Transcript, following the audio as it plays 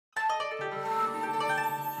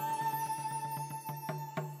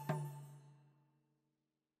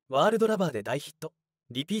ワールドラバーで大ヒット、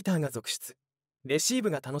リピーターが続出、レシーブ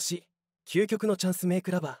が楽しい、究極のチャンスメイ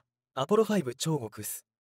クラバー、アポロ5超極薄。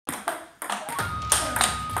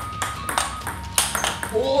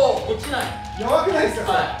おお、落ちない。やばくないです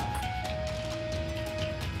か。はい。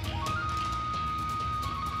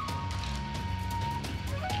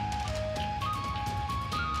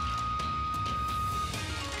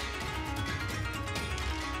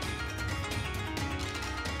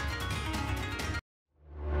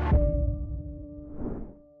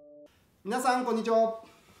皆さんこんにちは。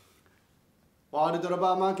ワールドラ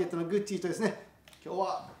バーマーケットのグッチーとですね、今日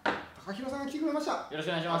は高弘さんが来てくれました。よろしく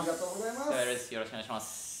お願いします。ありがとうございます。よろしくお願いしま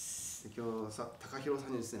す。今日さ、高弘さ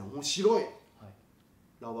んにですね、面白い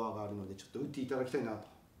ラバーがあるのでちょっと打っていただきたいなと。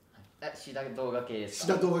シダ動画系です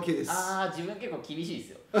か。シダ動画系です。ああ、自分結構厳しいで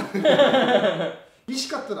すよ。厳し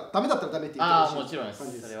かったらダメだったらダメって言ってほしい。ああ、もちろんで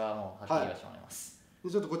す。それはもうはっきり言わせてもらいます。で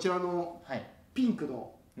ちょっとこちらのピンク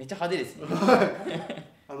のめっちゃ派手ですね。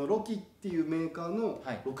ロキっていうメーカーの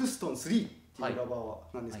RXTON3っていうラバ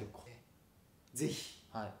ーなんですけど、ぜひ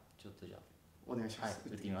ちょっとじゃあお願いします。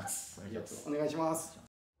打ってみます。お願いします。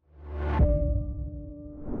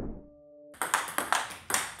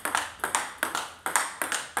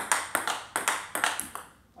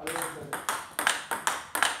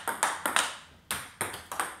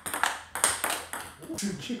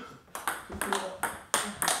すげえ。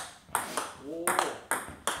おお。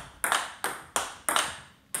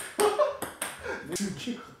す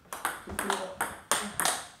げえ。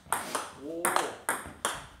おお。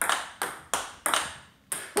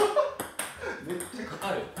めっちゃか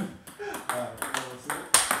かる。はい。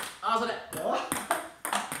あ、それ。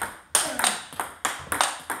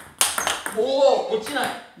おお、落ちない。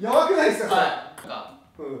やばくないですか。はい。なんか、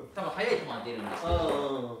多分速い球が出るんですけ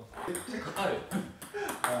ど。めっちゃかかる。は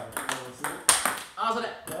い。あ、それ。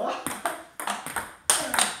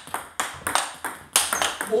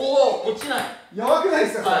おお、落ちない。やばくない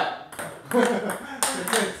ですか。はい。使え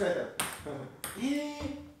た。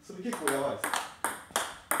それ結構やばいです。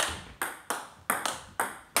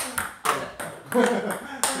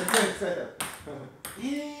使えた。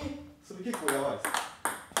それ結構やばいです。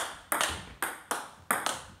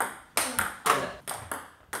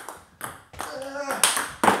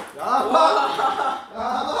やば。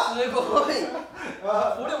すごい。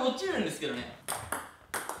これ落ちるんですけどね。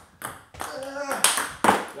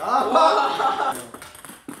やば。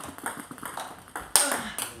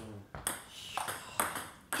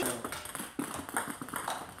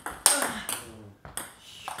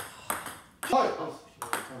はい。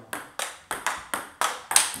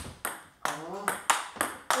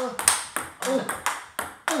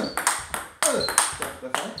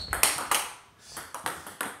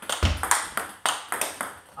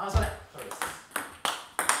あ、それ。そうです。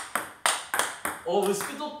お、薄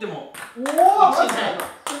く取っても。おお、マジで。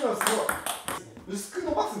今すごい。薄く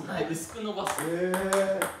伸ばすんだ。はい、薄く伸ばす。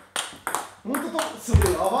本当と、すご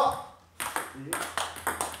いやば。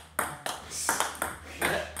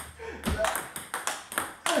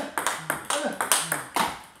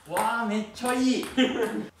わあ、めっちゃいい。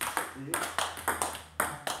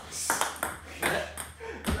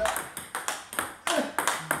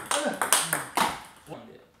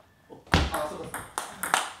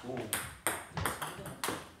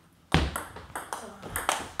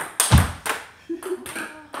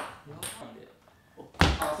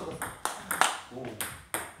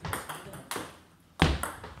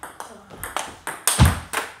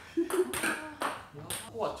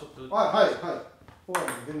はい。ほら、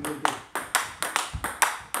全然出る。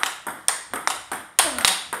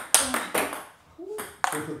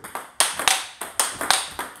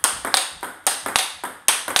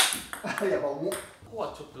やば、重っ。ここ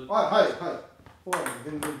はちょっと。はい。ほら、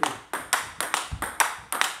全然出る。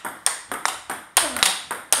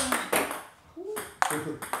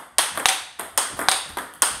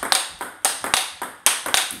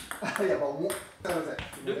やば、重っ。すみませ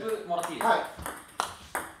ん。ループもらっていいですか。はい。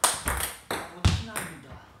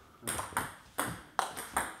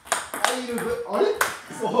いいループ、あれ？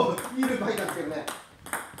そう、いいループ入ったんですけどね。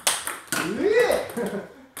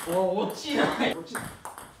落ちない。落ちない。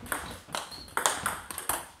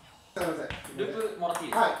すみません。ループもらってい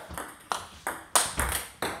いですか。はい。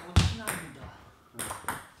落ちないんだ。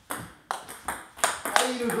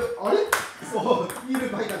いいループ、あれ？そう、いいルー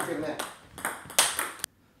プ入ったんですけどね。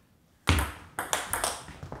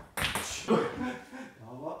や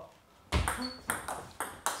ば。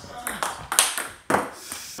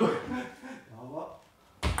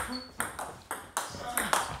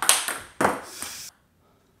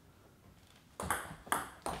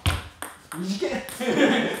短い。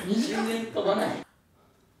全然飛ばない。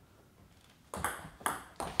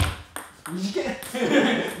短い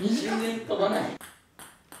全然飛ばない。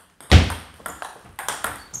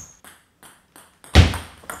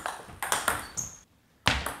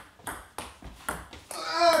あ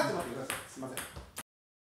ーって待ってください。すいません。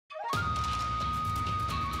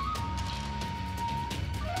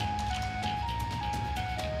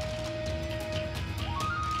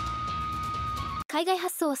海外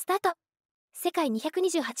発送をスタート。世界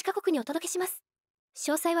228カ国にお届けします。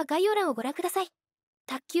詳細は概要欄をご覧ください。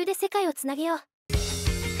卓球で世界をつなげよう。